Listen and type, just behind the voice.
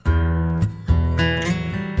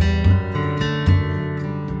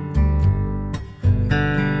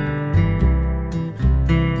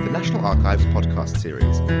podcast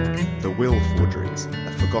series, The Will Forgeries,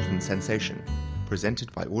 A Forgotten Sensation,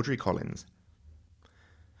 presented by Audrey Collins.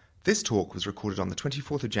 This talk was recorded on the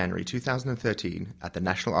 24th of January 2013 at the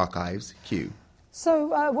National Archives, Kew. So,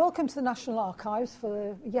 welcome to the National Archives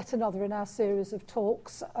for yet another in our series of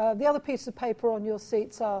talks. The other piece of paper on your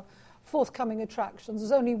seats are forthcoming attractions.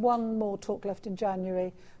 There's only one more talk left in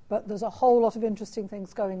January, but there's a whole lot of interesting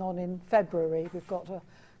things going on in February. We've got a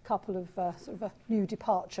couple of new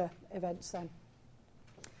departure events then.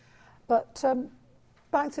 But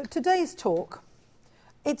back to today's talk.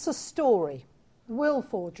 It's a story, Will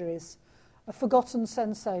Forgeries, A Forgotten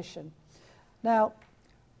Sensation. Now,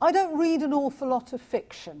 I don't read an awful lot of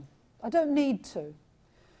fiction. I don't need to,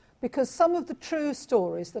 because some of the true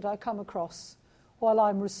stories that I come across while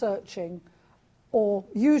I'm researching, or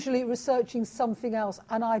usually researching something else,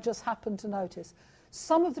 and I just happen to notice,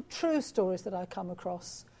 some of the true stories that I come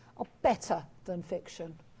across are better than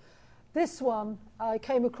fiction. This one I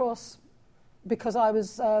came across because I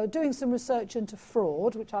was doing some research into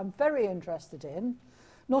fraud, which I'm very interested in,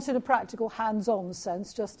 not in a practical hands-on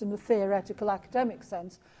sense, just in a theoretical academic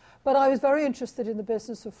sense, but I was very interested in the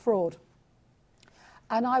business of fraud.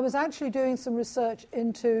 And I was actually doing some research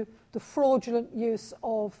into the fraudulent use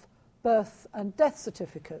of birth and death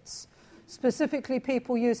certificates, specifically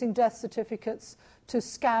people using death certificates to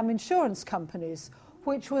scam insurance companies,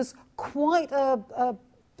 which was quite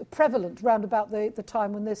prevalent round about the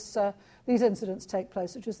time when these incidents take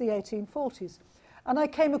place, which was the 1840s. And I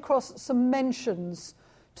came across some mentions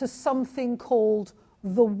to something called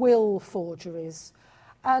the Will Forgeries.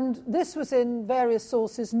 And this was in various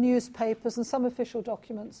sources, newspapers and some official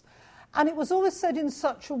documents. And it was always said in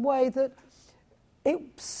such a way that it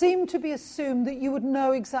seemed to be assumed that you would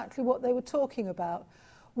know exactly what they were talking about,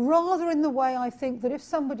 rather in the way I think that if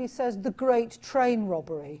somebody says the Great Train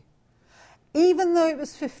Robbery, even though it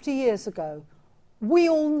was 50 years ago, we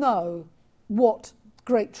all know what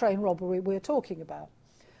Great Train Robbery we're talking about.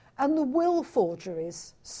 And the Will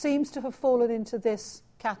Forgeries seems to have fallen into this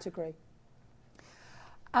category.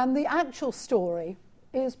 And the actual story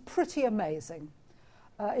is pretty amazing.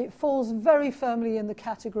 It falls very firmly in the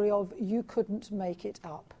category of you couldn't make it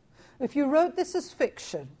up. If you wrote this as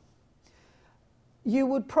fiction, you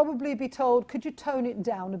would probably be told, could you tone it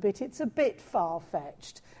down a bit? It's a bit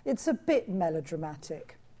far-fetched. It's a bit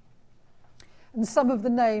melodramatic. And some of the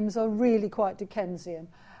names are really quite Dickensian.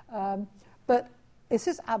 But this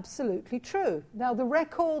is absolutely true. Now, the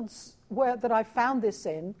records that I found this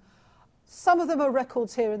in, some of them are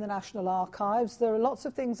records here in the National Archives. There are lots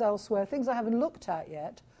of things elsewhere, things I haven't looked at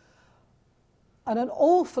yet. And an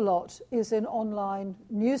awful lot is in online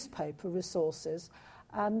newspaper resources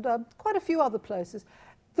and quite a few other places.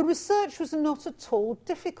 The research was not at all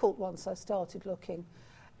difficult once I started looking.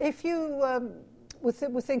 If you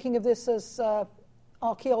were thinking of this as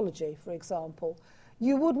archaeology, for example,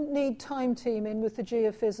 you wouldn't need time teaming with the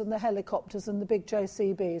geophys and the helicopters and the big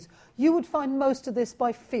JCBs. You would find most of this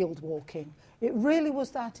by field walking. It really was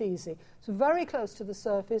that easy. It's very close to the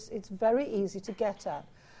surface. It's very easy to get at.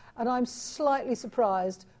 And I'm slightly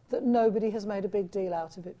surprised that nobody has made a big deal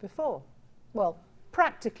out of it before. Well,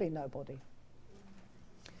 practically nobody.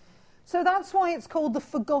 So that's why it's called the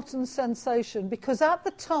Forgotten Sensation, because at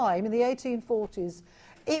the time, in the 1840s,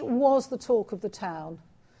 it was the talk of the town.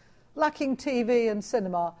 Lacking TV and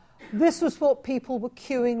cinema, this was what people were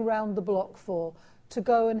queuing round the block for, to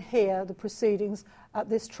go and hear the proceedings at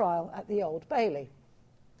this trial at the Old Bailey.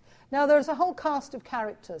 Now, there's a whole cast of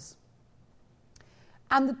characters.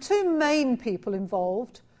 And the two main people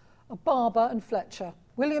involved are Barber and Fletcher,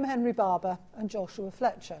 William Henry Barber and Joshua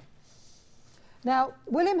Fletcher. Now,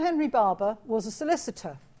 William Henry Barber was a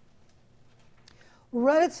solicitor,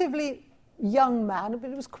 relatively young man, but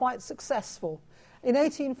he was quite successful. In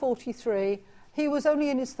 1843, he was only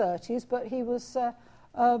in his 30s, but he was a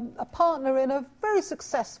partner in a very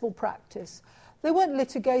successful practice. They weren't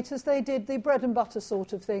litigators, they did the bread and butter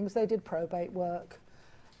sort of things, they did probate work.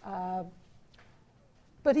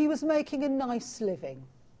 But he was making a nice living.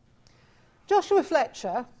 Joshua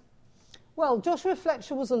Fletcher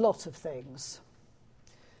was a lot of things.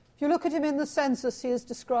 If you look at him in the census, he is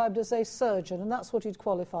described as a surgeon, and that's what he'd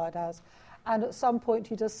qualified as. And at some point,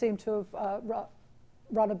 he does seem to have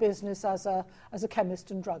run a business as a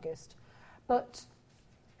chemist and druggist. But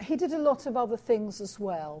he did a lot of other things as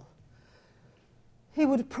well. He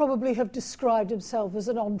would probably have described himself as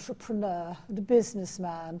an entrepreneur and a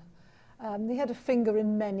businessman. He had a finger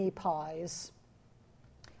in many pies.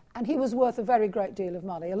 And he was worth a very great deal of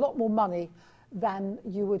money, a lot more money than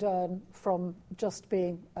you would earn from just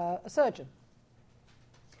being a surgeon.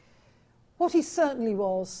 What he certainly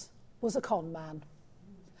was a con man.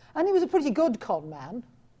 And he was a pretty good con man.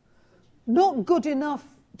 Not good enough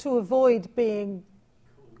to avoid being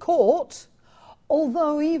caught,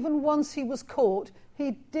 although even once he was caught,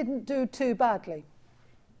 he didn't do too badly,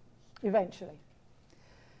 eventually.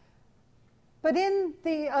 But in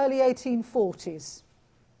the early 1840s,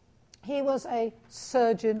 he was a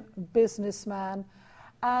surgeon businessman,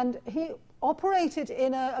 and he operated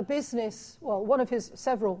in a business, well, one of his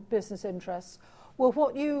several business interests were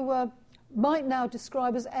what you might now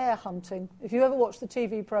describe as air hunting. If you ever watch the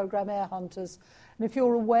TV programme Air Hunters, and if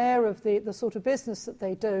you're aware of the sort of business that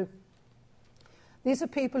they do, these are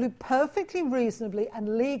people who perfectly reasonably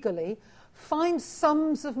and legally find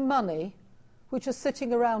sums of money which are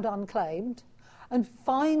sitting around unclaimed and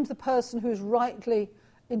find the person who's rightly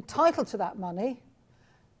entitled to that money,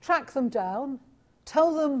 track them down,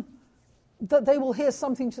 tell them that they will hear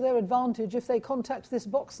something to their advantage if they contact this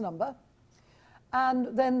box number,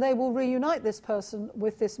 and then they will reunite this person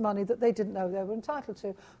with this money that they didn't know they were entitled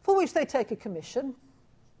to, for which they take a commission,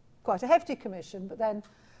 quite a hefty commission, but then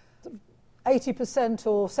 80%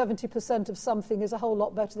 or 70% of something is a whole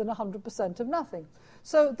lot better than 100% of nothing.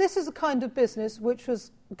 So this is a kind of business which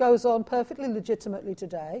goes on perfectly legitimately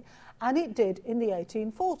today, and it did in the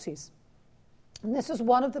 1840s. And this was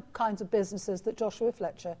one of the kinds of businesses that Joshua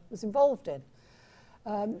Fletcher was involved in.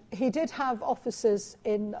 He did have offices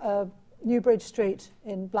in Newbridge Street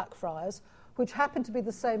in Blackfriars, which happened to be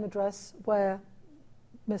the same address where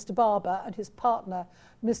Mr. Barber and his partner,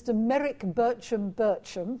 Mr. Merrick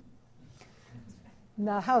Bircham,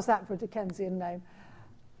 now how's that for a Dickensian name?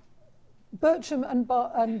 Bircham and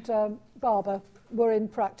Barber were in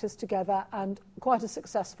practice together, and quite a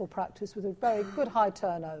successful practice with a very good high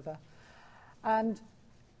turnover. And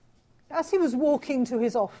as he was walking to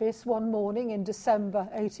his office one morning in December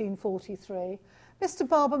 1843, Mr.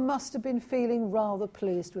 Barber must have been feeling rather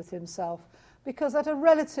pleased with himself, because at a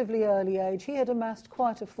relatively early age he had amassed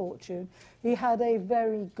quite a fortune. He had a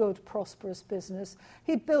very good, prosperous business.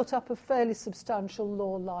 He'd built up a fairly substantial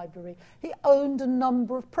law library. He owned a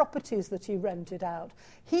number of properties that he rented out.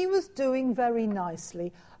 He was doing very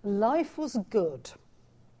nicely. Life was good.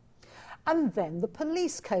 And then the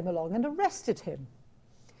police came along and arrested him.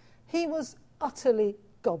 He was utterly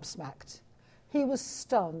gobsmacked. He was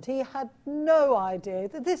stunned. He had no idea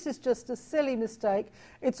that this is just a silly mistake.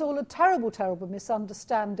 It's all a terrible, terrible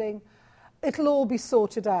misunderstanding. It'll all be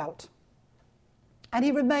sorted out. And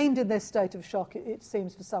he remained in this state of shock, it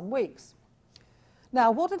seems, for some weeks. Now,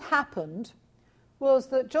 what had happened was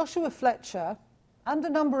that Joshua Fletcher and a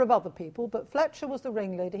number of other people, but Fletcher was the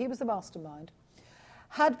ringleader, he was the mastermind,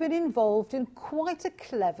 had been involved in quite a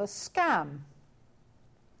clever scam.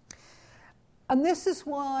 And this is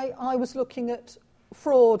why I was looking at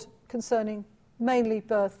fraud concerning mainly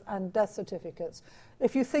birth and death certificates.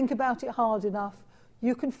 If you think about it hard enough,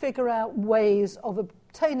 you can figure out ways of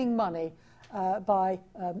obtaining money by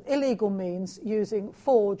illegal means using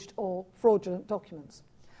forged or fraudulent documents.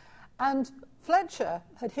 And Fletcher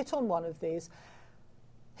had hit on one of these.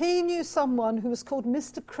 He knew someone who was called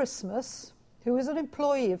Mr. Christmas, who was an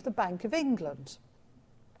employee of the Bank of England.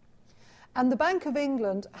 And the Bank of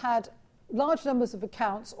England had large numbers of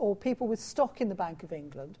accounts or people with stock in the Bank of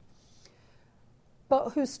England,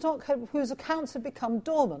 but whose accounts had become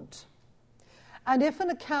dormant. And if an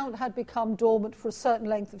account had become dormant for a certain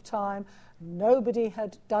length of time, nobody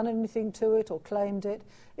had done anything to it or claimed it,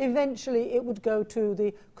 eventually it would go to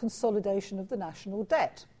the consolidation of the national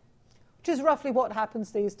debt, which is roughly what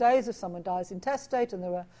happens these days. If someone dies intestate and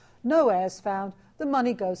there are no heirs found, the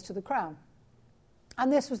money goes to the Crown.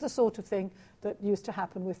 And this was the sort of thing that used to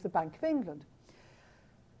happen with the Bank of England.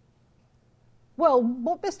 Well,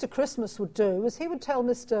 what Mr. Christmas would do is he would tell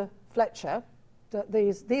Mr. Fletcher that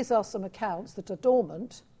these are some accounts that are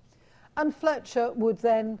dormant, and Fletcher would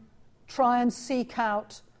then try and seek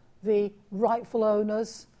out the rightful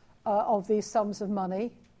owners of these sums of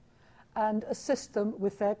money and assist them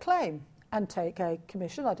with their claim and take a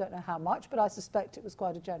commission. I don't know how much, but I suspect it was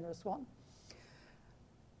quite a generous one.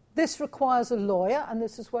 This requires a lawyer, and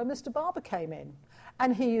this is where Mr. Barber came in.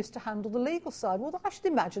 And he used to handle the legal side. Well, I should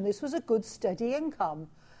imagine this was a good, steady income,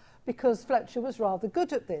 because Fletcher was rather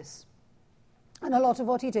good at this. And a lot of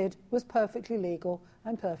what he did was perfectly legal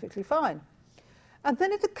and perfectly fine. And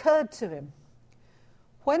then it occurred to him,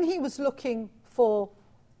 when he was looking for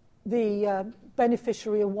the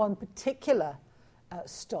beneficiary of one particular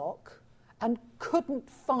stock and couldn't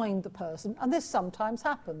find the person, and this sometimes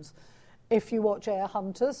happens. If you watch Air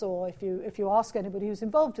Hunters, or if you ask anybody who's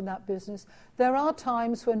involved in that business, there are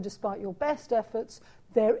times when, despite your best efforts,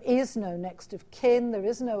 there is no next of kin, there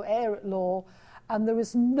is no heir at law, and there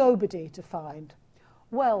is nobody to find.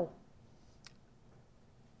 Well,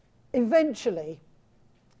 eventually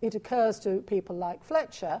it occurs to people like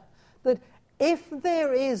Fletcher that if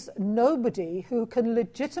there is nobody who can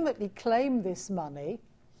legitimately claim this money,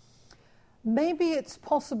 maybe it's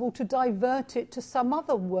possible to divert it to some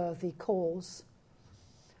other worthy cause.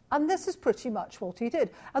 And this is pretty much what he did.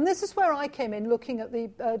 And this is where I came in looking at the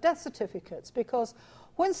death certificates, because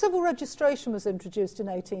when civil registration was introduced in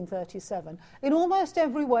 1837, in almost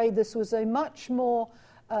every way this was a much more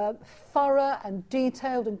thorough and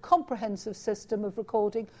detailed and comprehensive system of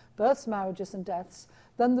recording births, marriages and deaths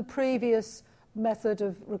than the previous method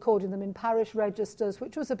of recording them in parish registers,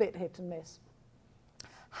 which was a bit hit and miss.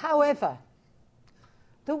 However,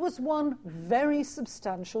 there was one very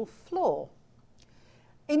substantial flaw.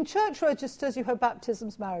 In church registers, you have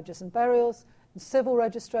baptisms, marriages and burials. In civil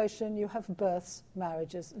registration, you have births,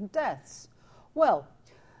 marriages and deaths. Well,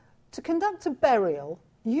 to conduct a burial,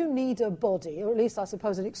 you need a body, or at least I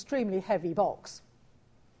suppose an extremely heavy box.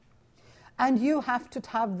 And you have to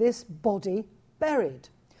have this body buried.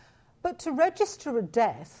 But to register a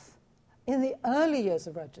death, in the early years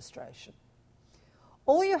of registration,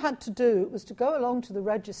 all you had to do was to go along to the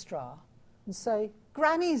registrar and say,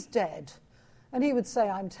 "Granny's dead." And he would say,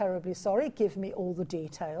 "I'm terribly sorry, give me all the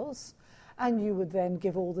details." And you would then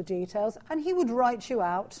give all the details, and he would write you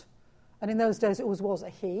out, and in those days it was a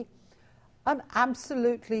he, an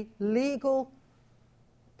absolutely legal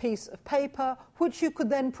piece of paper which you could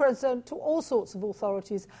then present to all sorts of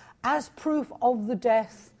authorities as proof of the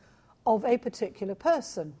death of a particular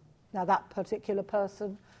person. Now, that particular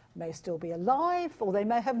person may still be alive, or they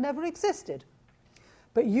may have never existed.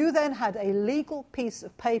 But you then had a legal piece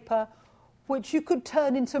of paper which you could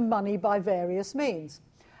turn into money by various means.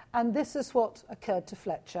 And this is what occurred to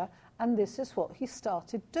Fletcher, and this is what he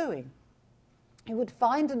started doing. He would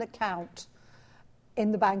find an account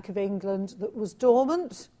in the Bank of England that was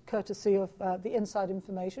dormant, courtesy of the inside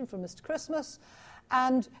information from Mr. Christmas,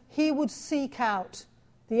 and he would seek out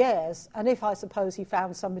the heirs, and if I suppose he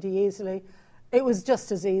found somebody easily, it was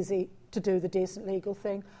just as easy to do the decent legal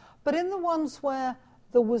thing. But in the ones where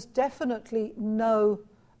there was definitely no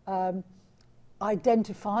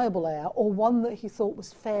identifiable heir, or one that he thought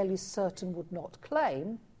was fairly certain would not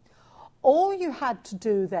claim, all you had to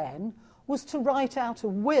do then was to write out a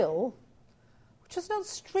will, which is not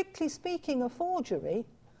strictly speaking a forgery,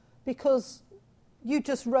 because you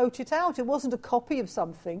just wrote it out. It wasn't a copy of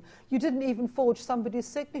something. You didn't even forge somebody's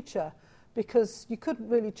signature, because you couldn't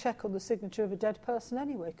really check on the signature of a dead person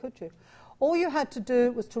anyway, could you? All you had to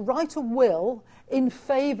do was to write a will in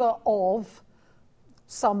favour of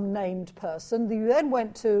some named person. You then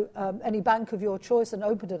went to any bank of your choice and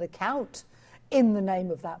opened an account in the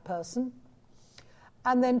name of that person,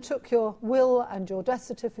 and then took your will and your death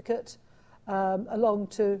certificate along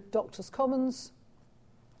to Doctors' Commons,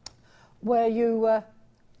 where you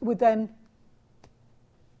would then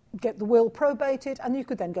get the will probated, and you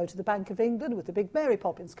could then go to the Bank of England with the big Mary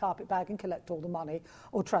Poppins carpet bag and collect all the money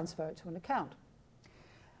or transfer it to an account.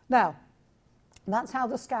 Now, that's how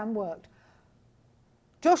the scam worked.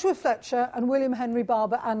 Joshua Fletcher and William Henry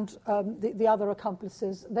Barber and the other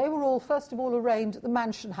accomplices, they were all, first of all, arraigned at the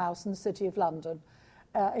Mansion House in the City of London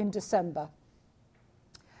in December.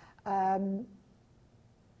 No,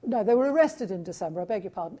 they were arrested in December, I beg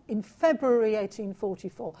your pardon, in February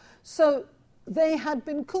 1844. So they had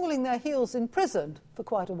been cooling their heels in prison for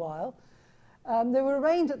quite a while. They were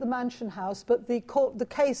arraigned at the Mansion House, but the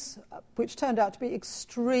case, which turned out to be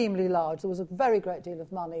extremely large, there was a very great deal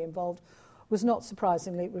of money involved, was not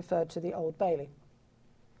surprisingly referred to the Old Bailey.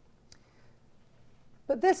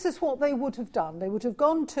 But this is what they would have done. They would have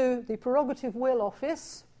gone to the Prerogative Will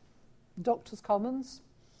Office, Doctors' Commons,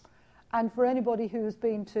 and for anybody who has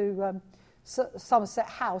been to Somerset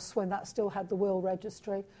House when that still had the will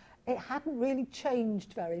registry, it hadn't really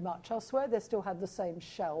changed very much. I swear they still had the same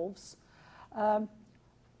shelves. And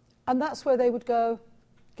that's where they would go,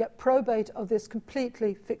 get probate of this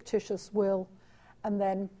completely fictitious will, and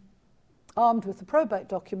then, armed with the probate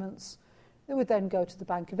documents, they would then go to the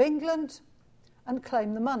Bank of England and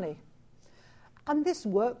claim the money. And this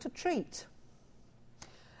worked a treat.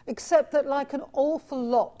 Except that, like an awful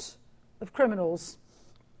lot of criminals,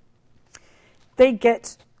 they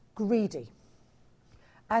get greedy.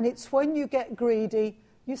 And it's when you get greedy,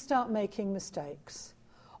 you start making mistakes,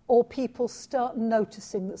 or people start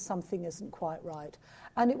noticing that something isn't quite right.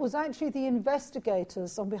 And it was actually the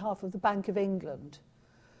investigators on behalf of the Bank of England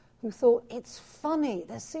who thought, it's funny,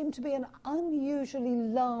 there seemed to be an unusually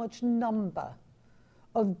large number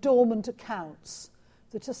of dormant accounts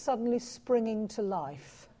that are suddenly springing to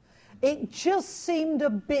life. It just seemed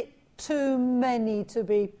a bit too many to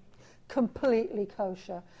be completely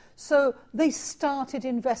kosher. So they started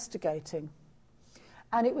investigating.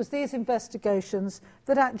 And it was these investigations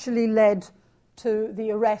that actually led to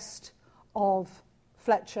the arrest of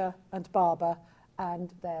Fletcher and Barber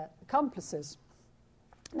and their accomplices.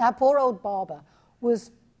 Now, poor old Barber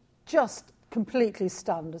was just completely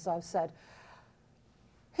stunned, as I've said.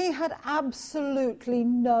 He had absolutely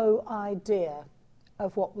no idea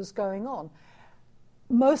of what was going on.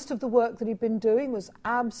 Most of the work that he'd been doing was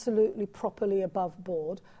absolutely properly above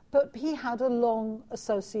board, but he had a long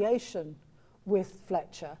association with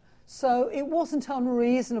Fletcher. So it wasn't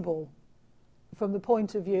unreasonable from the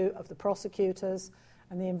point of view of the prosecutors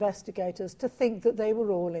and the investigators to think that they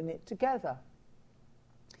were all in it together.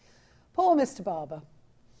 Poor Mr. Barber.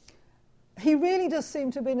 He really does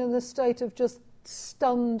seem to have been in a state of just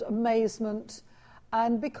stunned amazement,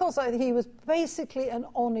 and because he was basically an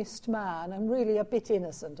honest man and really a bit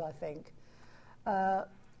innocent, I think.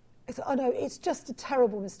 I know, it's just a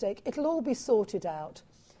terrible mistake. It'll all be sorted out.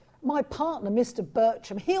 My partner, Mr.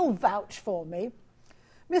 Bertram, he'll vouch for me.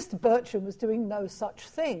 Mr. Bertram was doing no such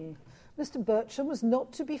thing. Mr. Bertram was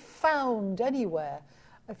not to be found anywhere.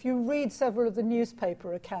 If you read several of the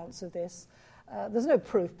newspaper accounts of this, there's no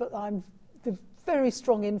proof, but the very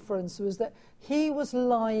strong inference was that he was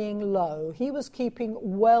lying low. He was keeping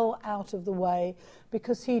well out of the way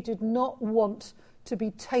because he did not want to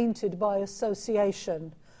be tainted by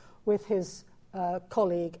association with his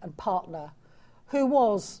colleague and partner, who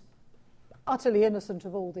was utterly innocent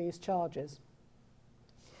of all these charges.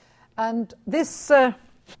 And this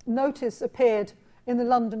notice appeared in the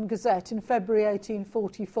London Gazette in February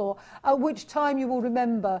 1844, at which time you will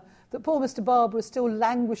remember that poor Mr. Barber was still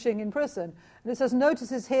languishing in prison. And it says,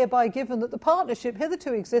 "Notice is hereby given that the partnership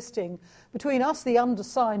hitherto existing between us, the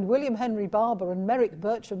undersigned, William Henry Barber and Merrick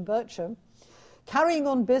Bertram, carrying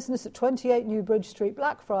on business at 28 New Bridge Street,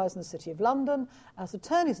 Blackfriars, in the City of London, as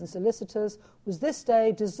attorneys and solicitors, was this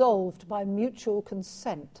day dissolved by mutual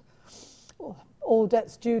consent. All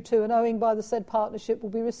debts due to and owing by the said partnership will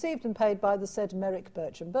be received and paid by the said Merrick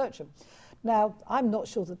Bertram. Now, I'm not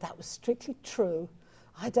sure that that was strictly true.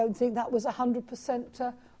 I don't think that was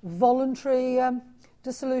 100% voluntary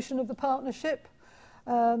dissolution of the partnership.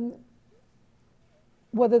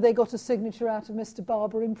 Whether they got a signature out of Mr.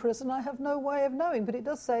 Barber in prison, I have no way of knowing, but it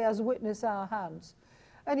does say, as witness our hands.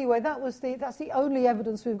 Anyway, that's the only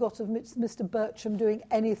evidence we've got of Mr. Bertram doing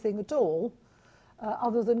anything at all,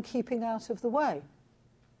 other than keeping out of the way.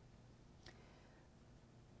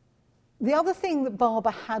 The other thing that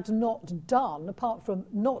Barber had not done, apart from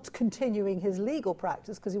not continuing his legal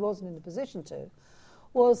practice, because he wasn't in the position to,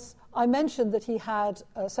 was, I mentioned that he had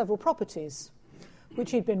several properties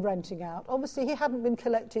which he'd been renting out. Obviously, he hadn't been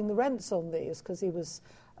collecting the rents on these because he was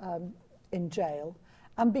in jail.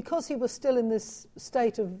 And because he was still in this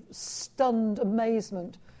state of stunned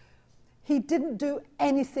amazement, he didn't do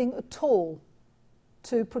anything at all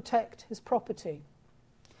to protect his property.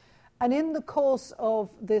 And in the course of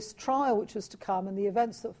this trial which was to come and the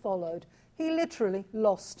events that followed, he literally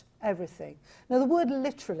lost everything. Now, the word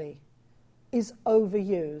literally is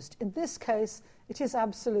overused. In this case, it is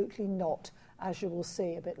absolutely not, as you will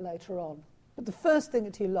see a bit later on. But the first thing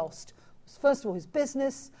that he lost was, first of all, his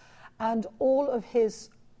business and all of his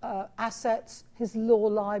assets, his law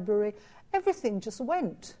library. Everything just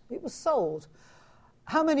went. It was sold.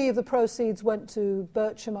 How many of the proceeds went to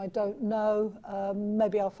Bertram, I don't know.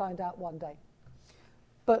 Maybe I'll find out one day.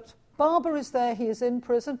 But Barber is there, he is in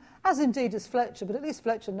prison, as indeed is Fletcher, but at least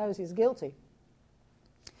Fletcher knows he's guilty.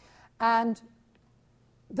 And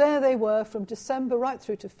there they were from December right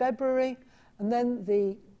through to February, and then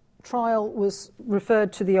the trial was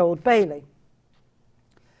referred to the Old Bailey.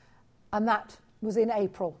 And that was in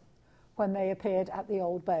April when they appeared at the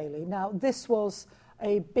Old Bailey. Now, this was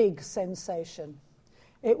a big sensation.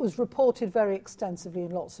 It was reported very extensively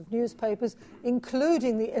in lots of newspapers,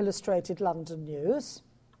 including the Illustrated London News.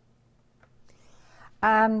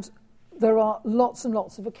 And there are lots and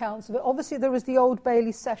lots of accounts of it. Obviously, there was the Old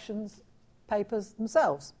Bailey Sessions papers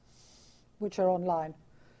themselves, which are online.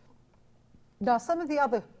 Now, some of the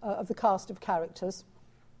other of the cast of characters,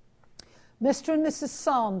 Mr. and Mrs.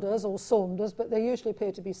 Sanders, or Saunders, but they usually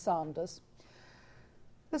appear to be Sanders.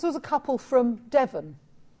 This was a couple from Devon.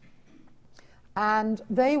 And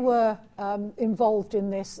they were involved in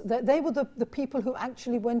this. They were the people who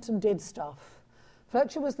actually went and did stuff.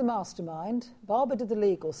 Fletcher was the mastermind. Barber did the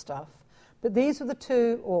legal stuff. But these were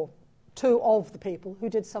two of the people who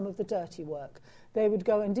did some of the dirty work. They would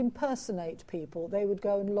go and impersonate people. They would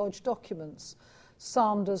go and lodge documents.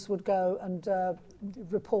 Sanders would go and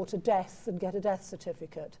report a death and get a death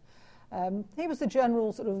certificate. He was the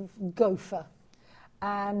general sort of gopher.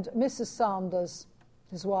 And Mrs. Sanders,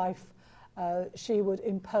 his wife, she would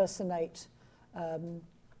impersonate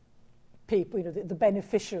people, the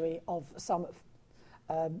beneficiary of some,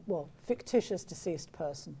 fictitious deceased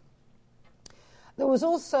person. There was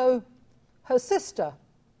also her sister,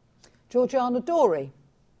 Georgiana Dorey,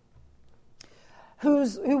 who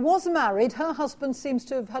was married. Her husband seems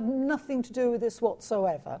to have had nothing to do with this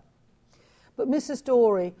whatsoever. But Mrs.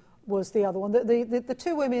 Dorey was the other one. The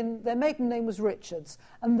two women, their maiden name was Richards,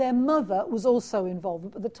 and their mother was also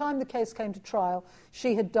involved. But at the time the case came to trial,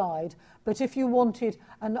 she had died. But if you wanted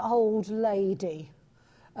an old lady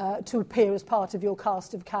to appear as part of your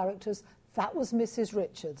cast of characters, that was Mrs.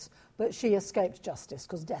 Richards. But she escaped justice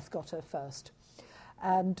because death got her first.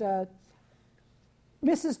 And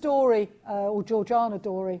Mrs. Dorey, or Georgiana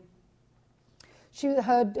Dorey,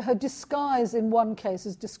 her disguise in one case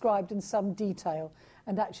is described in some detail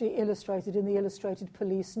and actually illustrated in the Illustrated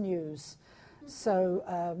Police News. So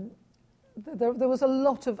there was a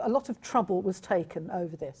lot of trouble was taken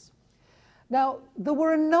over this. Now, there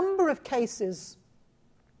were a number of cases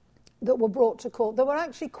that were brought to court. There were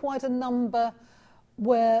actually quite a number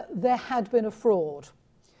where there had been a fraud.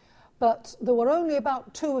 But there were only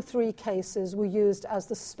about 2 or 3 cases were used as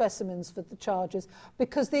the specimens for the charges,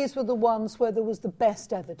 because these were the ones where there was the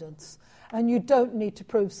best evidence. And you don't need to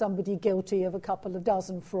prove somebody guilty of a couple of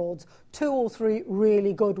dozen frauds. 2 or 3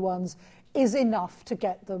 really good ones is enough to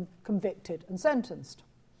get them convicted and sentenced.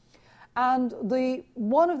 And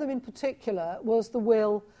one of them in particular was the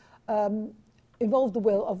will, involved the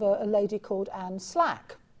will of a lady called Anne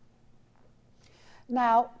Slack.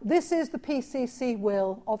 Now, this is the PCC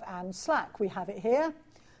will of Anne Slack. We have it here.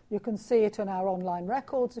 You can see it in our online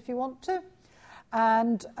records if you want to.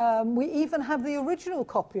 And we even have the original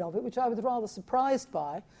copy of it, which I was rather surprised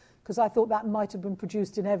by, because I thought that might have been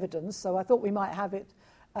produced in evidence, so I thought we might have it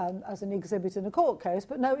as an exhibit in a court case.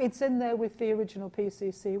 But no, it's in there with the original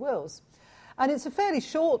PCC wills. And it's a fairly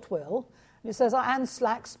short will. It says, Anne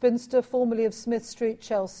Slack, spinster, formerly of Smith Street,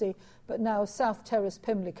 Chelsea, but now South Terrace,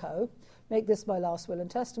 Pimlico. Make this my last will and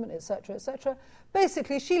testament, etc., etc.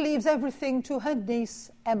 Basically, she leaves everything to her niece,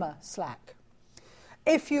 Emma Slack.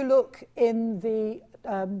 If you look in the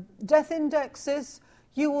death indexes,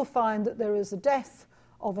 you will find that there is a death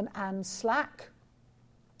of an Anne Slack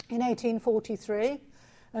in 1843.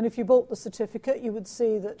 And if you bought the certificate, you would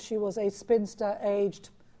see that she was a spinster aged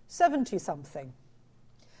 70-something.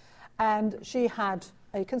 And she had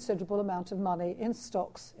a considerable amount of money in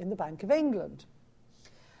stocks in the Bank of England.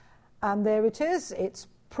 And there it is. It's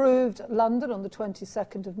proved at London on the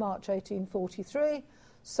 22nd of March 1843.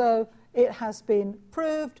 So it has been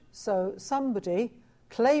proved. So somebody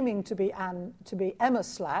claiming to be Emma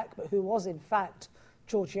Slack, but who was in fact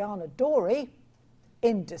Georgiana Dorey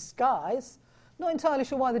in disguise. Not entirely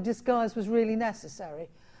sure why the disguise was really necessary.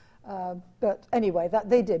 But anyway, that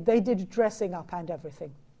they did dressing up and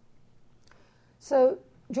everything. So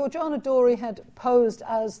Georgiana Dorey had posed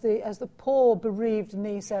as the poor bereaved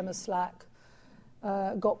niece Emma Slack,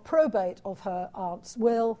 got probate of her aunt's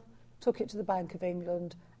will, took it to the Bank of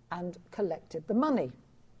England and collected the money.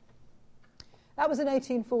 That was in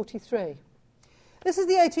 1843. This is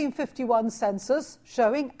the 1851 census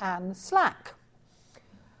showing Anne Slack,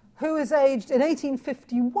 who is aged, in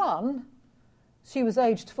 1851, she was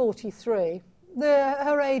aged 43.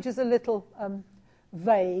 Her age is a little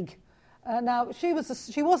vague. Now, she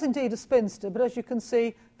was indeed a spinster, but as you can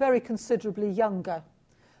see, very considerably younger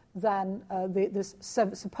than this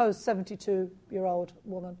supposed 72-year-old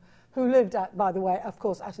woman, who lived at, by the way, of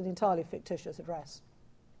course, at an entirely fictitious address.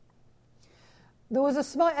 There was a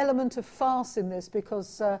slight element of farce in this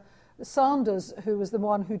because Sanders, who was the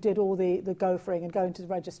one who did all the gophering and going to the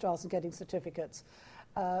registrars and getting certificates,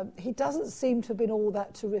 he doesn't seem to have been all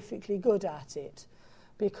that terrifically good at it,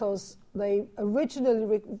 because they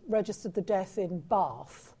originally registered the death in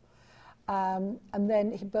Bath, and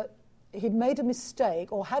then he'd made a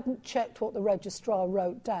mistake or hadn't checked what the registrar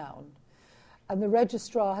wrote down, and the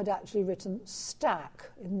registrar had actually written Stack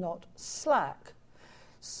and not Slack.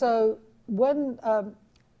 So when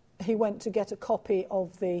he went to get a copy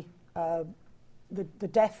of the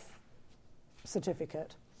death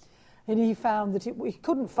certificate, and he found that he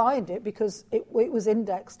couldn't find it because it was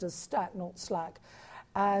indexed as Stack, not Slack.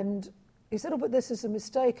 And he said, but this is a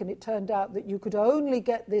mistake. And it turned out that you could only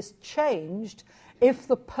get this changed if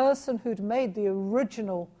the person who'd made the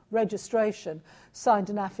original registration signed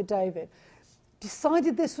an affidavit.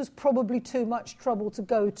 Decided this was probably too much trouble to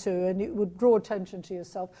go to and it would draw attention to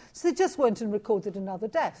yourself. So they just went and recorded another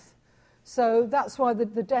death. So that's why the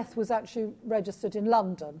death was actually registered in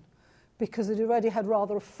London, because it already had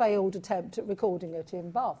rather a failed attempt at recording it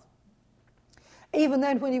in Bath. Even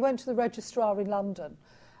then, when he went to the registrar in London,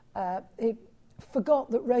 he forgot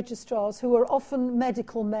that registrars, who were often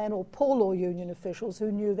medical men or poor law union officials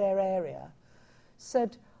who knew their area,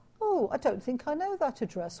 said, "Oh, I don't think I know that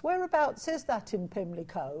address. Whereabouts is that in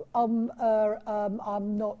Pimlico? I'm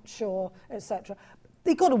not sure," etc.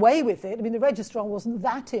 He got away with it. I mean, the registrar wasn't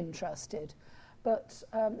that interested. But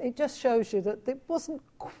it just shows you that it wasn't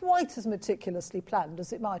quite as meticulously planned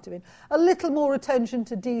as it might have been. A little more attention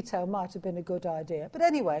to detail might have been a good idea. But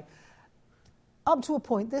anyway, up to a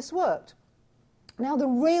point, this worked. Now, the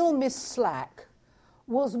real Miss Slack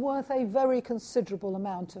was worth a very considerable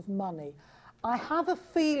amount of money. I have a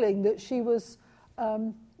feeling that she was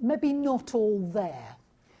maybe not all there.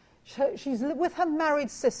 She's with her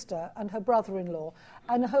married sister and her brother-in-law,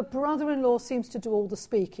 and her brother-in-law seems to do all the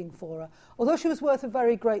speaking for her. Although she was worth a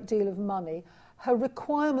very great deal of money, her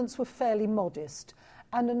requirements were fairly modest.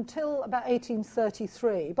 And until about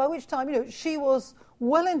 1833, by which time, she was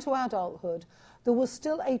well into adulthood, there was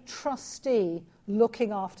still a trustee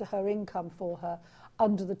looking after her income for her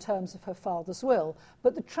under the terms of her father's will.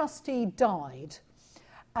 But the trustee died,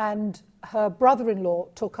 and her brother-in-law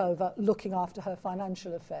took over looking after her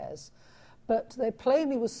financial affairs. But there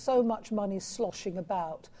plainly was so much money sloshing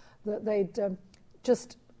about that they'd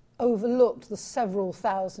just overlooked the several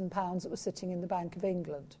 £1,000s that were sitting in the Bank of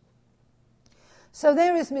England. So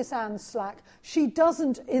there is Miss Anne Slack. She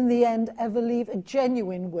doesn't, in the end, ever leave a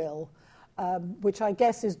genuine will, which I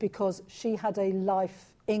guess is because she had a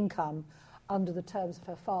life income under the terms of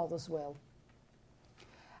her father's will.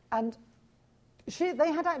 And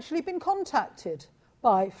they had actually been contacted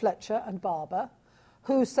by Fletcher and Barber,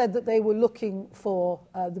 who said that they were looking for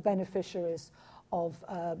the beneficiaries of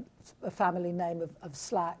a family name of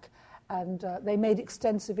Slack, and they made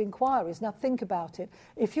extensive inquiries. Now think about it.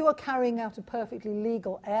 If you are carrying out a perfectly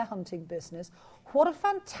legal air hunting business, what a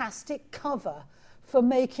fantastic cover for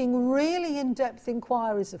making really in-depth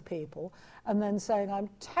inquiries of people and then saying, "I'm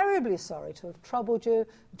terribly sorry to have troubled you,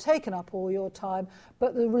 taken up all your time,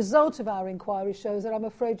 but the result of our inquiry shows that I'm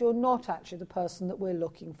afraid you're not actually the person that we're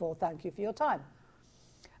looking for. Thank you for your time."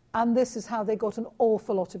 And this is how they got an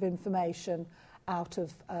awful lot of information out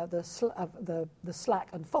of the Slack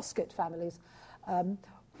and Foskett families,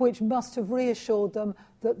 which must have reassured them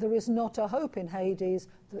that there is not a hope in Hades,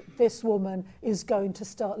 that this woman is going to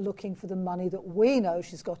start looking for the money that we know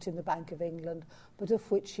she's got in the Bank of England, but of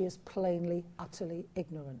which she is plainly, utterly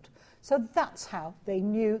ignorant. So that's how they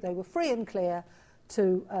knew they were free and clear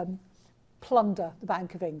to plunder the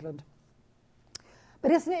Bank of England.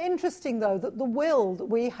 But isn't it interesting, though, that the will that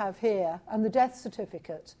we have here and the death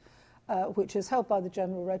certificate, which is held by the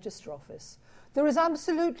General Register Office, there is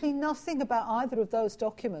absolutely nothing about either of those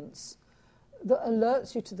documents that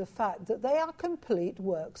alerts you to the fact that they are complete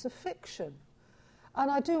works of fiction.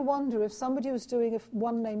 And I do wonder if somebody was doing a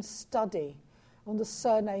one-name study on the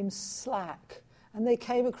surname Slack and they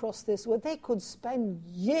came across this, where they could spend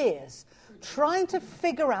years trying to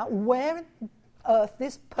figure out where on earth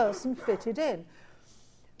this person fitted in.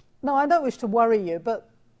 Now, I don't wish to worry you, but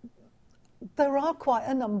there are quite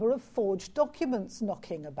a number of forged documents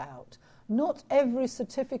knocking about. Not every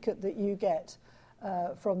certificate that you get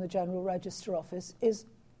from the General Register Office is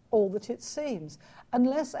all that it seems.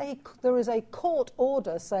 Unless there is a court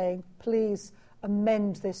order saying, please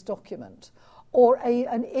amend this document, or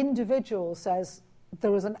an individual says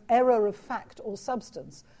there is an error of fact or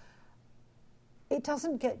substance, it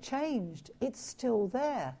doesn't get changed. It's still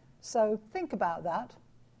there. So think about that,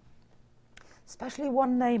 especially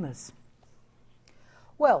one-namers.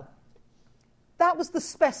 Well, that was the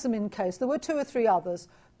specimen case. There were 2 or 3 others,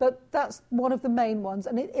 but that's one of the main ones,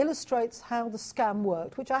 and it illustrates how the scam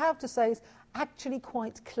worked, which I have to say is actually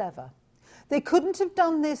quite clever. They couldn't have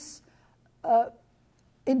done this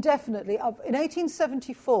indefinitely. In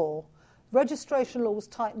 1874, registration law was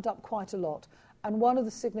tightened up quite a lot, and one of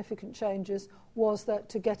the significant changes was that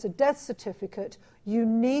to get a death certificate, you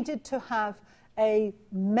needed to have a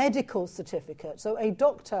medical certificate. So a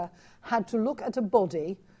doctor had to look at a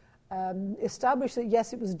body, establish that,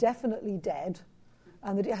 yes, it was definitely dead,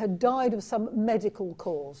 and that it had died of some medical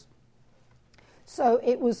cause. So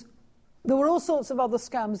there were all sorts of other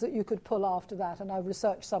scams that you could pull after that, and I've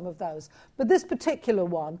researched some of those. But this particular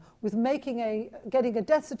one, with getting a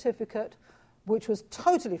death certificate, which was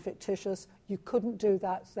totally fictitious, you couldn't do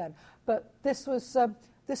that then. But this was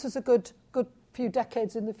a good few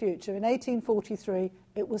decades in the future. In 1843,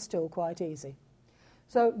 it was still quite easy.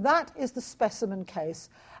 So that is the specimen case,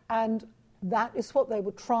 and that is what they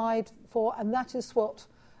were tried for, and that is what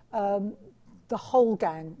the whole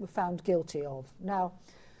gang were found guilty of. Now,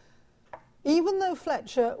 even though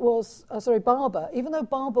Barber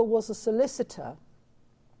was a solicitor,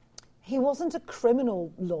 he wasn't a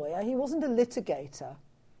criminal lawyer, he wasn't a litigator.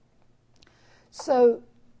 So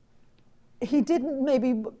he didn't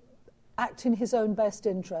maybe act in his own best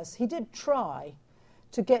interest. He did try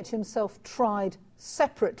to get himself tried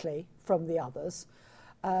separately from the others,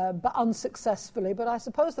 but unsuccessfully. But I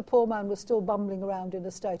suppose the poor man was still bumbling around in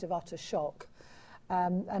a state of utter shock.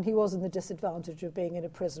 And he was in the disadvantage of being in a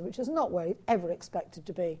prison, which is not where he ever expected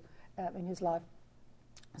to be in his life.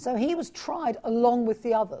 So he was tried along with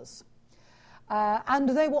the others. And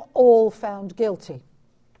they were all found guilty.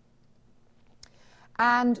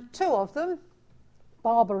 And two of them,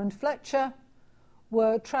 Barber and Fletcher,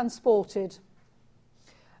 were transported.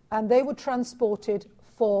 And they were transported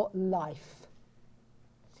for life.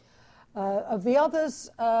 Of the others,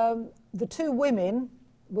 the two women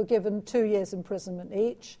were given 2 years imprisonment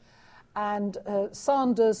each, and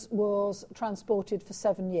Sanders was transported for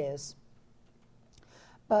 7 years.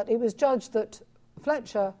 But it was judged that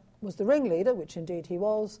Fletcher was the ringleader, which indeed he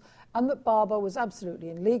was, and that Barber was absolutely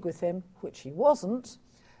in league with him, which he wasn't.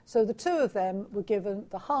 So the two of them were given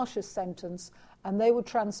the harshest sentence, and they were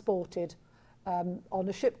transported on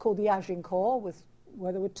a ship called the Agincourt,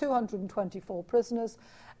 where there were 224 prisoners,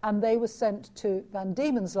 and they were sent to Van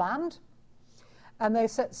Diemen's Land, and they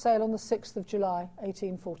set sail on the 6th of July,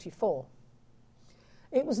 1844.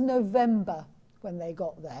 It was November when they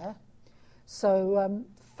got there, so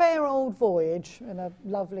fair old voyage in a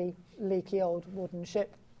lovely, leaky old wooden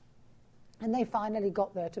ship, and they finally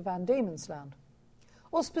got there to Van Diemen's Land,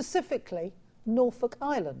 or specifically Norfolk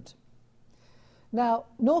Island. Now,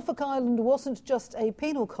 Norfolk Island wasn't just a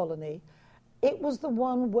penal colony, it was the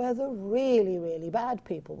one where the really, really bad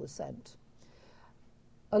people were sent.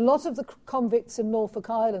 A lot of the convicts in Norfolk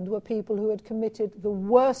Island were people who had committed the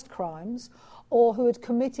worst crimes or who had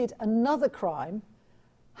committed another crime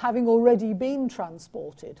having already been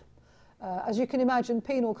transported. As you can imagine,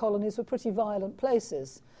 penal colonies were pretty violent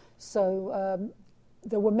places. So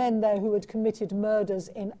there were men there who had committed murders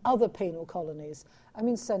in other penal colonies,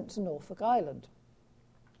 sent to Norfolk Island.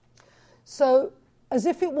 So, as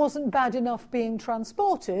if it wasn't bad enough being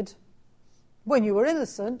transported when you were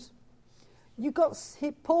innocent,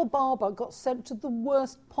 poor Barber got sent to the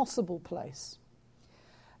worst possible place.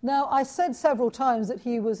 Now, I said several times that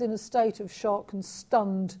he was in a state of shock and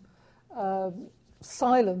stunned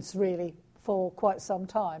silence, really, for quite some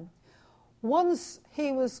time. Once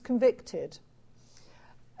he was convicted,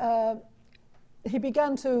 he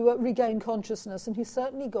began to regain consciousness, and he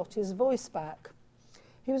certainly got his voice back.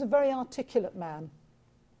 He was a very articulate man.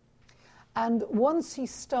 And once he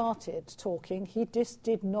started talking, he just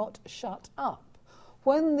did not shut up.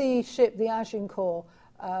 When the ship, the Agincourt,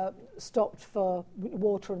 stopped for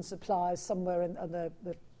water and supplies somewhere in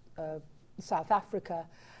South Africa,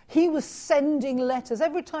 he was sending letters.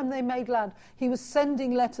 Every time they made land, he was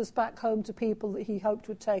sending letters back home to people that he hoped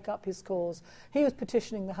would take up his cause. He was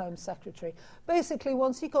petitioning the Home Secretary. Basically,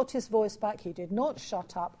 once he got his voice back, he did not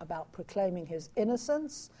shut up about proclaiming his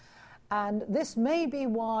innocence. And this may be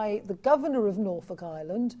why the governor of Norfolk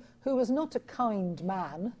Island, who was not a kind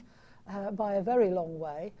man by a very long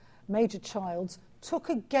way, Major Childs, took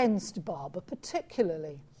against Barber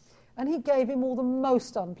particularly. And he gave him all the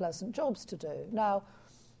most unpleasant jobs to do. Now,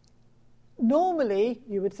 normally,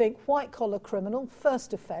 you would think white-collar criminal,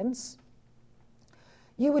 first offence,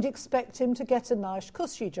 you would expect him to get a nice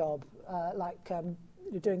cushy job, like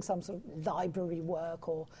doing some sort of library work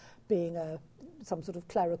or being some sort of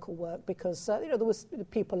clerical work, because there was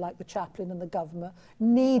people like the chaplain and the governor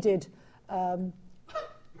needed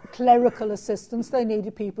clerical assistance. They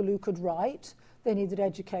needed people who could write. They needed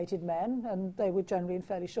educated men, and they were generally in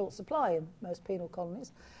fairly short supply in most penal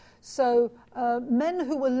colonies. So men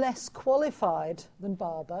who were less qualified than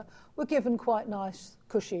Barber were given quite nice,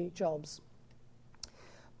 cushy jobs.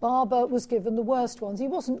 Barber was given the worst ones. He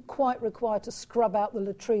wasn't quite required to scrub out the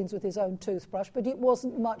latrines with his own toothbrush, but it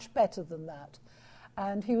wasn't much better than that.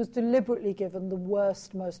 And he was deliberately given the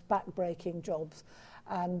worst, most back-breaking jobs.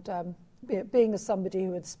 And being as somebody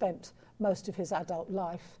who had spent most of his adult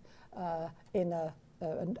life in a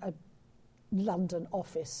London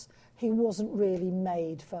office, he wasn't really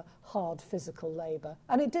made for hard physical labour.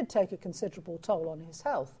 And it did take a considerable toll on his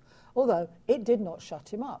health, although it did not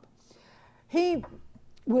shut him up. He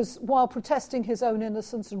was, while protesting his own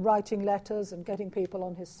innocence and writing letters and getting people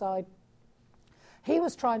on his side, he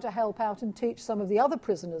was trying to help out and teach some of the other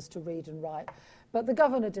prisoners to read and write. But the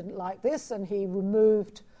governor didn't like this, and he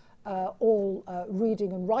removed all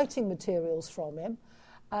reading and writing materials from him,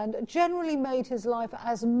 and generally made his life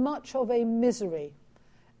as much of a misery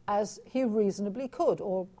as he reasonably could,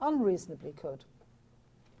 or unreasonably could.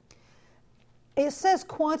 It says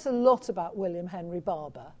quite a lot about William Henry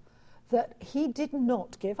Barber that he did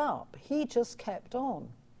not give up. He just kept on.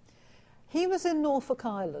 He was in Norfolk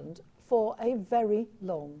Island for a very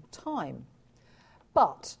long time.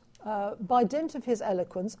 But by dint of his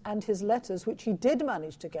eloquence and his letters, which he did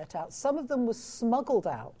manage to get out, some of them were smuggled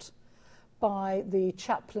out by the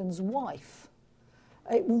chaplain's wife.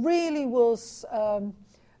 It really was,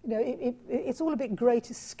 it's all a bit Great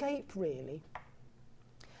Escape, really.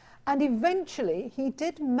 And eventually he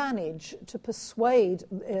did manage to persuade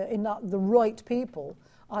the right people,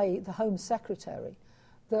 i.e. the Home Secretary,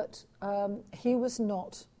 that he was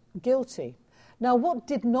not guilty. Now, what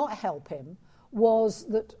did not help him was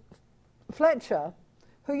that Fletcher,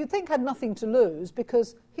 who you'd think had nothing to lose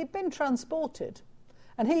because he'd been transported,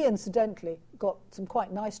 and he incidentally got some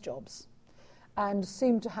quite nice jobs and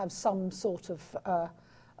seemed to have some sort of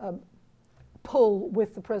pull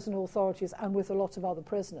with the prison authorities and with a lot of other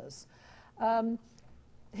prisoners.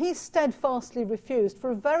 He steadfastly refused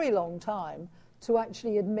for a very long time to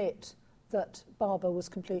actually admit that Barber was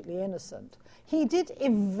completely innocent. He did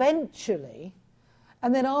eventually,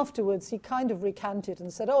 and then afterwards he kind of recanted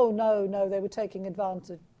and said, oh, no, they were taking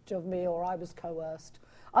advantage of me or I was coerced.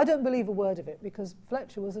 I don't believe a word of it because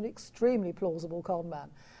Fletcher was an extremely plausible con man.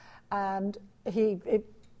 And he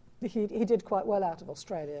did quite well out of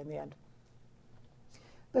Australia in the end.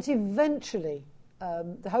 But eventually,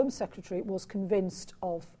 the Home Secretary was convinced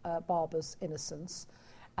of Barber's innocence,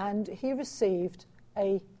 and he received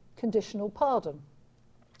a conditional pardon.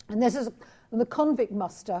 And this is the convict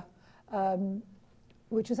muster,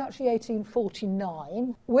 which was actually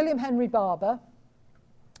 1849. William Henry Barber,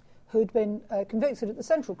 who'd been convicted at the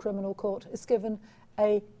Central Criminal Court, is given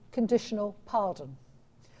a conditional pardon.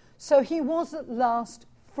 So he was at last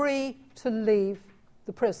free to leave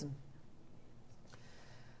the prison.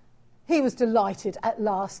 He was delighted at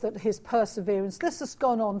last that his perseverance, this has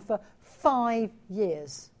gone on for 5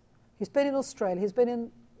 years. He's been in Australia, he's been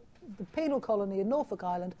in the penal colony in Norfolk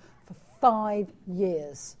Island for 5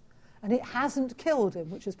 years. And it hasn't killed him,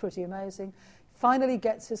 which is pretty amazing. Finally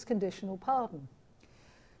gets his conditional pardon.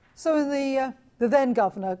 So the then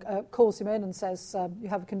governor calls him in and says, you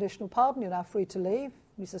have a conditional pardon, you're now free to leave.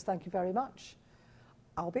 He says, thank you very much.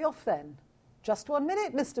 I'll be off then. Just 1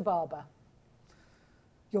 minute, Mr. Barber.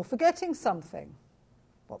 You're forgetting something.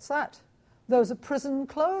 What's that? Those are prison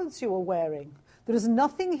clothes you were wearing. There is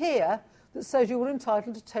nothing here that says you were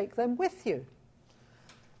entitled to take them with you.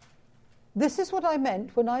 This is what I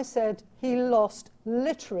meant when I said he lost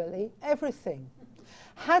literally everything.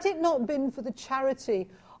 Had it not been for the charity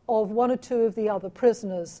of one or two of the other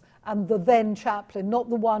prisoners and the then chaplain, not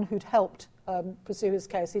the one who'd helped pursue his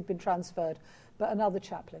case, he'd been transferred, but another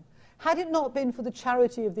chaplain. Had it not been for the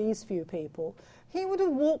charity of these few people, he would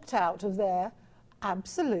have walked out of there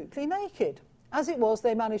absolutely naked. As it was,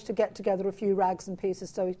 they managed to get together a few rags and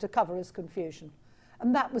pieces to cover his confusion.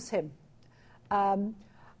 And that was him.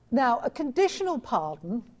 Now, a conditional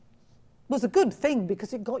pardon was a good thing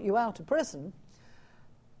because it got you out of prison.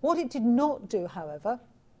 What it did not do, however,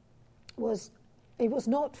 was he was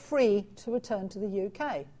not free to return to the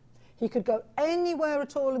UK. He could go anywhere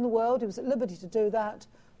at all in the world. He was at liberty to do that,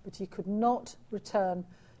 but he could not return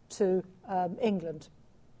to England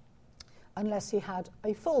unless he had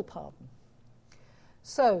a full pardon.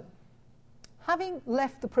 So, having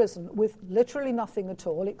left the prison with literally nothing at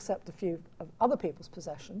all except a few of other people's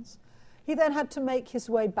possessions, he then had to make his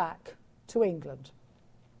way back to England.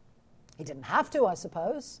 He didn't have to, I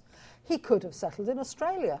suppose. He could have settled in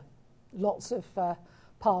Australia. Lots of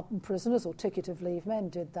pardoned prisoners or ticket of leave men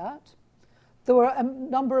did that. There were a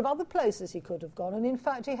number of other places he could have gone, and in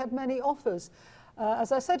fact he had many offers.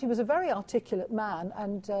 As I said, he was a very articulate man,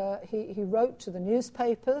 and he wrote to the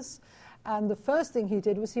newspapers, and the first thing he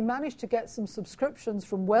did was he managed to get some subscriptions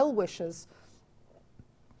from well-wishers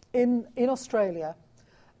in Australia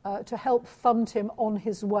to help fund him on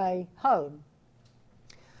his way home.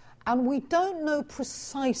 And we don't know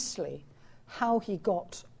precisely how he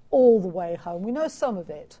got all the way home. We know some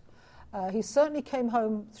of it. He certainly came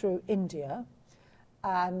home through India,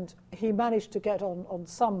 and he managed to get on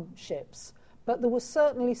some ships, but there were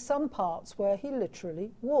certainly some parts where he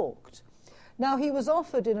literally walked. Now, he was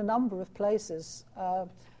offered in a number of places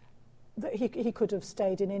that he could have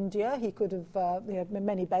stayed in India. He could have, he had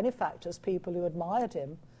many benefactors, people who admired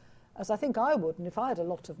him, as I think I would, and if I had a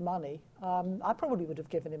lot of money, I probably would have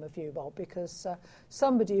given him a few bob, because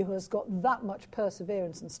somebody who has got that much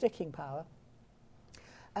perseverance and sticking power.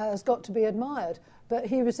 has got to be admired. But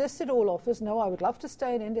he resisted all offers. No, I would love to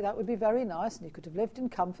stay in India. That would be very nice. And he could have lived in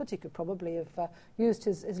comfort. He could probably have used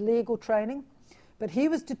his legal training. But he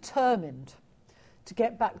was determined to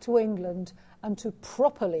get back to England and to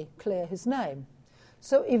properly clear his name.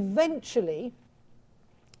 So eventually,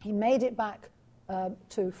 he made it back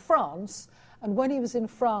to France. And when he was in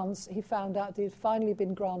France, he found out that he had finally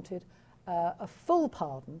been granted a full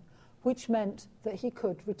pardon, which meant that he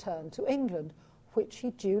could return to England, which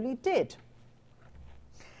he duly did.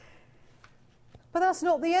 But that's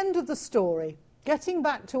not the end of the story. Getting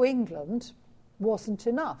back to England wasn't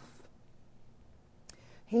enough.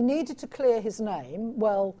 He needed to clear his name.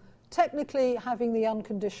 Well, technically, having the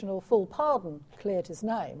unconditional full pardon cleared his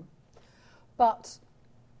name. But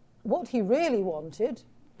what he really wanted,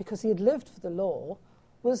 because he had lived for the law,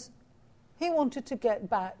 was he wanted to get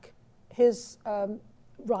back his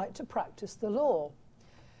right to practice the law.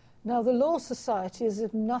 Now, the Law Society is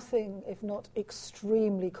nothing if not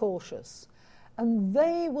extremely cautious, and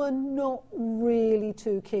they were not really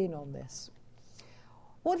too keen on this.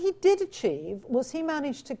 What he did achieve was he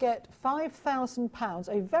managed to get £5,000,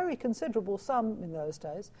 a very considerable sum in those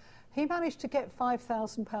days. He managed to get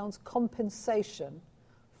 £5,000 compensation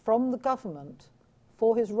from the government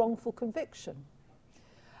for his wrongful conviction.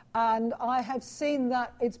 And I have seen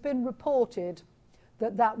that it's been reported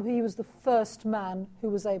that he was the first man who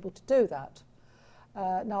was able to do that.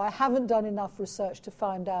 Now, I haven't done enough research to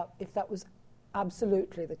find out if that was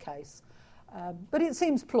absolutely the case. But it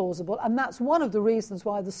seems plausible, and that's one of the reasons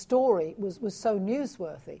why the story was so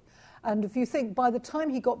newsworthy. And if you think, by the time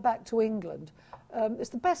he got back to England, it's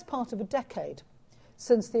the best part of a decade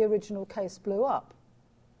since the original case blew up.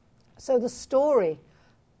 So the story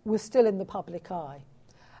was still in the public eye.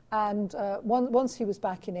 And once he was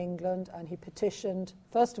back in England and he petitioned,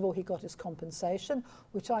 first of all, he got his compensation,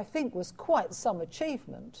 which I think was quite some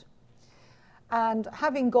achievement. And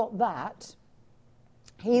having got that,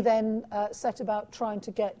 he then set about trying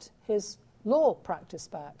to get his law practice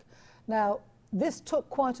back. Now, this took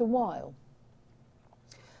quite a while.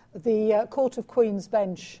 The Court of Queen's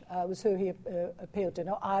Bench was who he appealed to.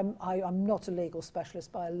 Now, I'm not a legal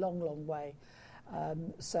specialist by a long, long way,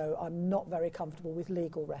 so I'm not very comfortable with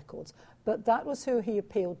legal records. But that was who he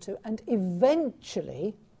appealed to, and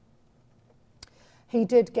eventually he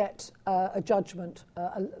did get a judgment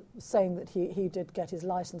saying that he did get his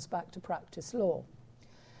licence back to practice law.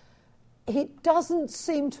 It doesn't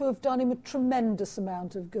seem to have done him a tremendous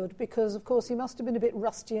amount of good because, of course, he must have been a bit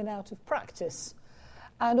rusty and out of practice.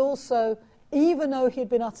 And also, even though he had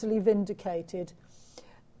been utterly vindicated,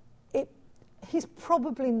 he's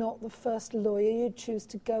probably not the first lawyer you'd choose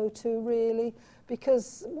to go to, really,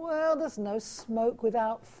 because, well, there's no smoke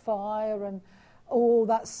without fire, and all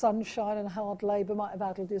that sunshine and hard labour might have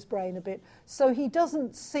addled his brain a bit. So he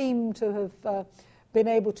doesn't seem to have been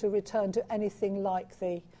able to return to anything like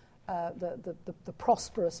the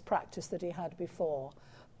prosperous practice that he had before.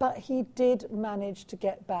 But he did manage to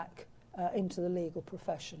get back into the legal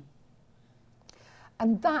profession.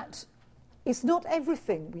 And that is not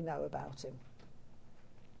everything we know about him.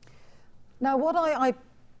 Now, what I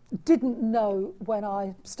didn't know when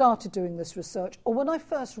I started doing this research, or when I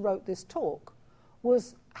first wrote this talk,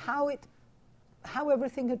 was how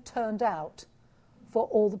everything had turned out for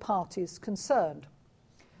all the parties concerned.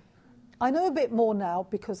 I know a bit more now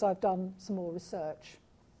because I've done some more research.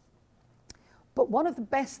 But one of the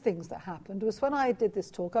best things that happened was when I did this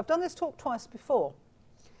talk. I've done this talk twice before.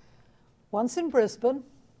 Once in Brisbane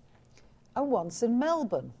and once in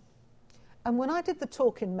Melbourne. And when I did the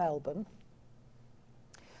talk in Melbourne,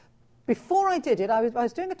 before I did it, I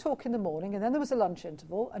was doing a talk in the morning, and then there was a lunch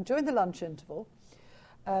interval. And during the lunch interval,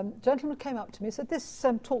 a gentleman came up to me and said, this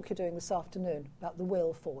talk you're doing this afternoon about the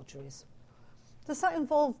Will Forgeries, does that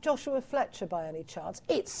involve Joshua Fletcher by any chance?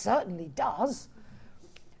 It certainly does.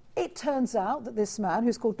 It turns out that this man,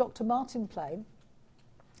 who's called Dr. Martin Plain,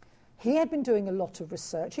 he had been doing a lot of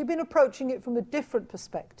research. He'd been approaching it from a different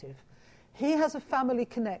perspective. He has a family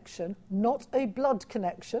connection, not a blood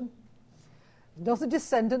connection, not a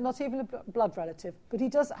descendant, not even a blood relative, but he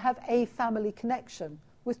does have a family connection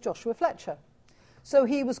with Joshua Fletcher. So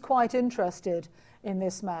he was quite interested in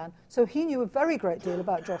this man. So he knew a very great deal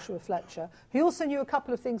about Joshua Fletcher. He also knew a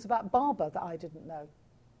couple of things about Barber that I didn't know.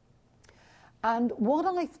 And what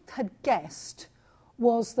I had guessed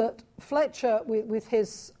was that Fletcher, with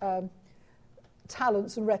his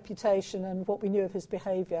talents and reputation and what we knew of his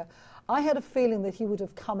behaviour, I had a feeling that he would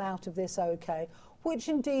have come out of this okay, which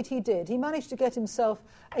indeed he did. He managed to get himself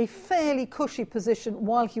a fairly cushy position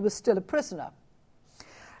while he was still a prisoner.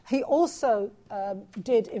 He also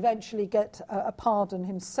did eventually get a pardon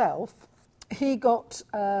himself he got,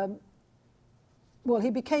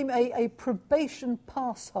 he became a probation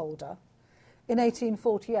pass holder in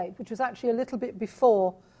 1848, which was actually a little bit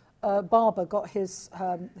before Barber got his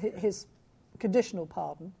conditional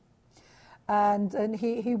pardon. And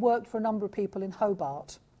he worked for a number of people in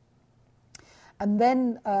Hobart. And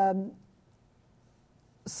then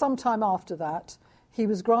sometime after that, he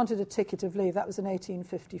was granted a ticket of leave. That was in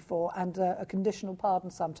 1854, and a conditional pardon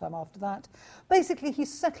sometime after that. Basically, he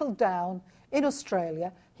settled down in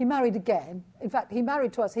Australia. He married again. In fact, he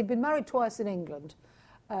married twice. He'd been married twice in England.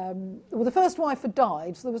 The first wife had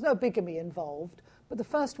died, so there was no bigamy involved. But the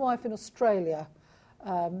first wife in Australia,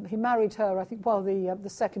 he married her, I think, while the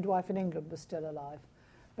second wife in England was still alive.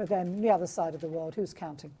 But then the other side of the world, who's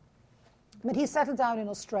counting? But he settled down in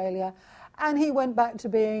Australia, and he went back to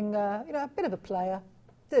being, a bit of a player.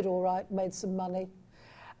 Did all right, made some money.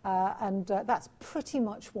 And that's pretty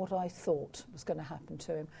much what I thought was going to happen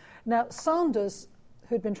to him. Now, Sanders,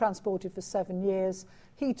 who'd been transported for 7 years,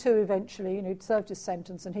 he too eventually, served his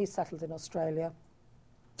sentence, and he settled in Australia.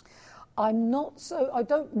 I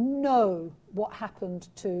don't know what happened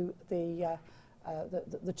to the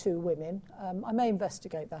two women. I may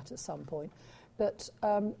investigate that at some point. But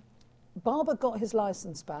Barber got his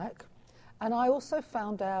licence back, and I also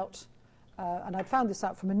found out, and I'd found this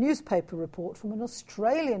out from a newspaper report from an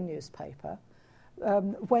Australian newspaper,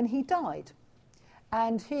 when he died.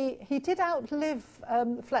 And he did outlive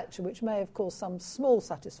Fletcher, which may have caused some small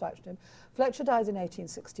satisfaction to him. Fletcher died in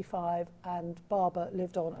 1865, and Barber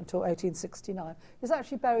lived on until 1869. He was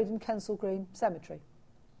actually buried in Kensal Green Cemetery.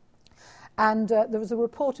 And there was a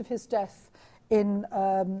report of his death in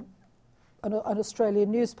an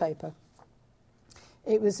Australian newspaper.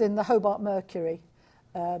 It was in the Hobart Mercury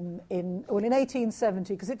in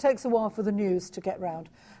 1870, because it takes a while for the news to get round.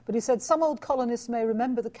 But he said, some old colonists may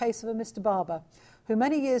remember the case of a Mr. Barber, who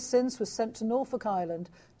many years since was sent to Norfolk Island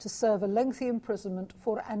to serve a lengthy imprisonment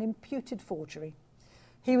for an imputed forgery.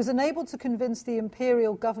 He was enabled to convince the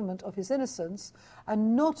imperial government of his innocence,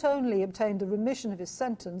 and not only obtained the remission of his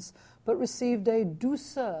sentence, but received a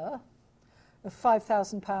douceur of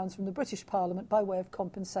 £5,000 from the British Parliament by way of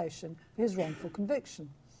compensation for his wrongful conviction.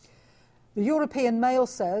 The European Mail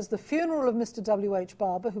says the funeral of Mr. W.H.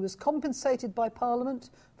 Barber, who was compensated by Parliament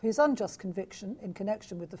for his unjust conviction in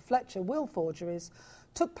connection with the Fletcher Will Forgeries,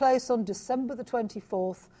 took place on December the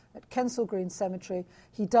 24th at Kensal Green Cemetery.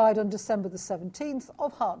 He died on December the 17th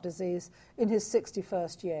of heart disease in his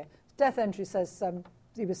 61st year. Death entry says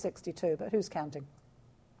he was 62, but who's counting?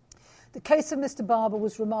 The case of Mr. Barber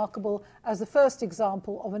was remarkable as the first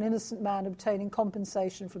example of an innocent man obtaining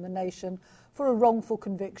compensation from the nation for a wrongful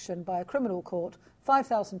conviction by a criminal court,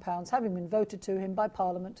 £5,000 having been voted to him by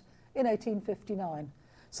Parliament in 1859.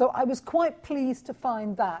 So I was quite pleased to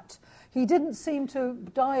find that. He didn't seem to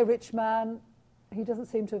die a rich man. He doesn't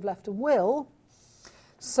seem to have left a will.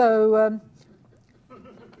 So,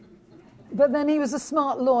 but then he was a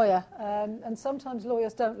smart lawyer, and sometimes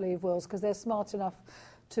lawyers don't leave wills because they're smart enough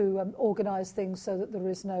to organise things so that there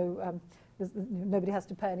is nobody has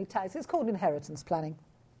to pay any tax. It's called inheritance planning.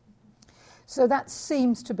 So that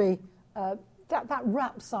seems to be, that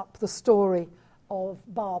wraps up the story of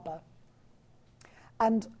Barber.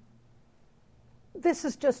 And this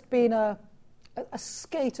has just been a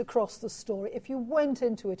skate across the story. If you went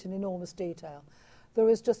into it in enormous detail, there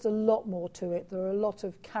is just a lot more to it. There are a lot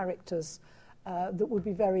of characters that would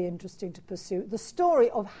be very interesting to pursue. The story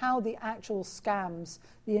of how the actual scams,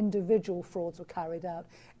 the individual frauds were carried out,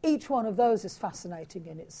 each one of those is fascinating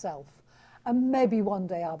in itself. And maybe one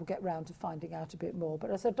day I will get round to finding out a bit more. But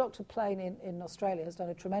as I said, Dr. Plain in Australia has done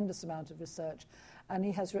a tremendous amount of research, and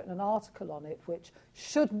he has written an article on it which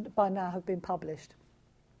shouldn't by now have been published.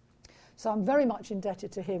 So I'm very much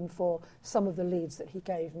indebted to him for some of the leads that he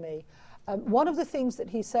gave me. One of the things that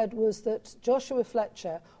he said was that Joshua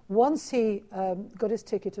Fletcher, once he got his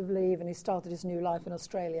ticket of leave and he started his new life in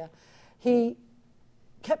Australia, he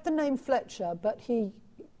kept the name Fletcher, but he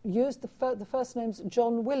used the first names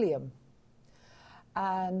John William.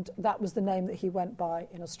 And that was the name that he went by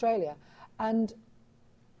in Australia. And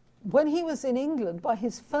when he was in England, by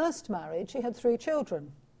his first marriage, he had 3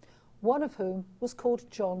 children, one of whom was called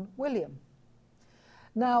John William.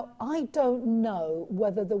 Now, I don't know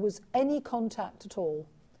whether there was any contact at all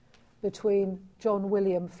between John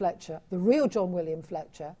William Fletcher, the real John William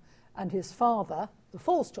Fletcher, and his father, the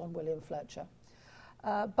false John William Fletcher.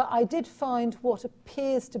 But I did find what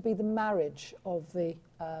appears to be the marriage of the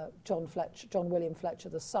John William Fletcher,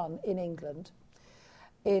 the son, in England.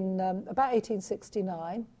 In about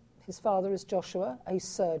 1869, his father is Joshua, a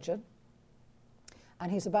surgeon,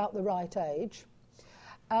 and he's about the right age.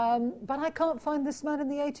 But I can't find this man in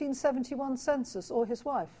the 1871 census or his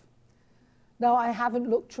wife. Now, I haven't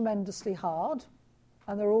looked tremendously hard,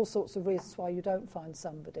 and there are all sorts of reasons why you don't find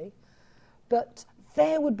somebody, but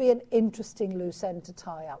there would be an interesting loose end to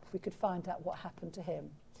tie up if we could find out what happened to him.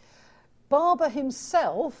 Barber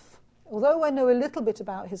himself, although I know a little bit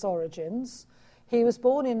about his origins, he was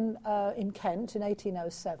born in Kent in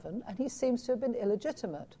 1807, and he seems to have been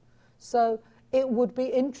illegitimate. So it would be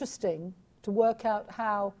interesting to work out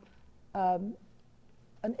how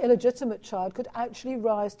an illegitimate child could actually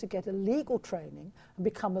rise to get a legal training and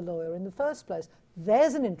become a lawyer in the first place.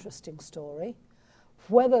 There's an interesting story.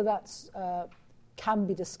 Whether that's can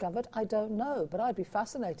be discovered, I don't know, but I'd be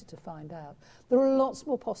fascinated to find out. There are lots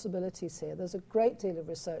more possibilities here. There's a great deal of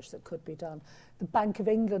research that could be done. The Bank of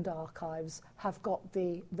England archives have got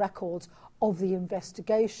the records of the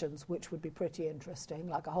investigations, which would be pretty interesting,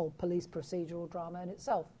 like a whole police procedural drama in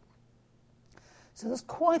itself. So there's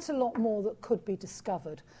quite a lot more that could be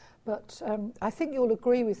discovered. But I think you'll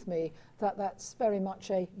agree with me that that's very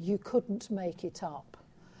much a you couldn't make it up.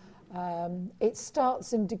 It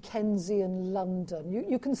starts in Dickensian London.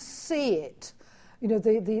 You can see it, you know,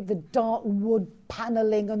 the dark wood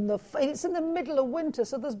panelling and it's in the middle of winter,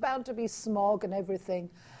 so there's bound to be smog and everything.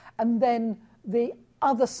 And then the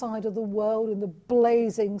other side of the world in the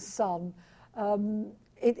blazing sun.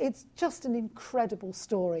 It's just an incredible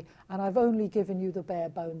story, and I've only given you the bare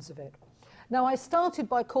bones of it. Now, I started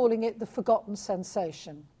by calling it the forgotten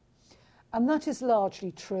sensation. And that is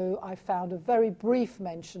largely true. I found a very brief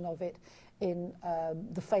mention of it in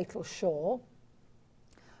The Fatal Shore.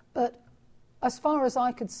 But as far as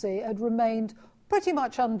I could see, it had remained pretty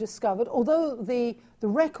much undiscovered. Although the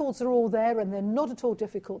records are all there and they're not at all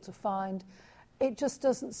difficult to find, it just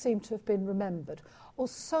doesn't seem to have been remembered. Or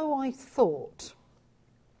so I thought.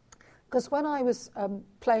 Because when I was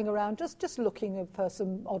playing around, just looking for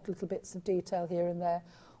some odd little bits of detail here and there,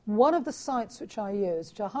 one of the sites which I use,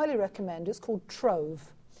 which I highly recommend, is called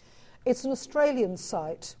Trove. It's an Australian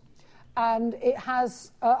site, and it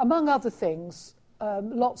has, among other things,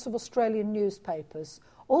 lots of Australian newspapers,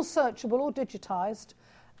 all searchable, all digitised,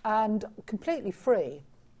 and completely free.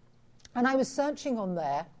 And I was searching on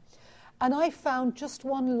there, and I found just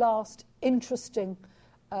one last interesting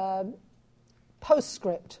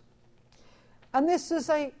postscript. And this is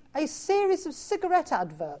a series of cigarette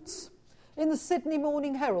adverts in the Sydney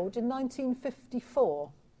Morning Herald in 1954.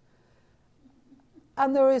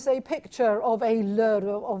 And there is a picture of a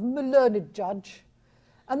learned judge,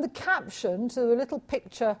 and the caption to the little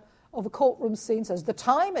picture of a courtroom scene says, "The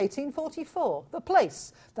time, 1844. The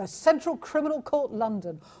place, the Central Criminal Court,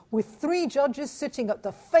 London, with 3 judges sitting at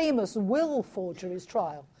the famous Will Forgeries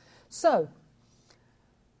trial." So,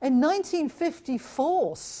 in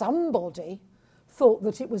 1954, somebody thought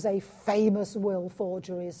that it was a famous Will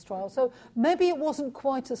Forgeries trial. So maybe it wasn't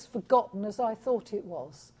quite as forgotten as I thought it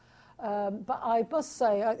was. But I must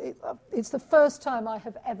say, it's the first time I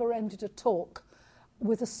have ever ended a talk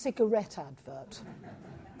with a cigarette advert.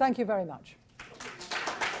 Thank you very much.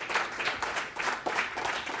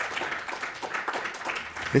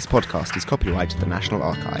 This podcast is copyright to the National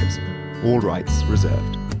Archives. All rights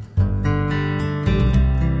reserved.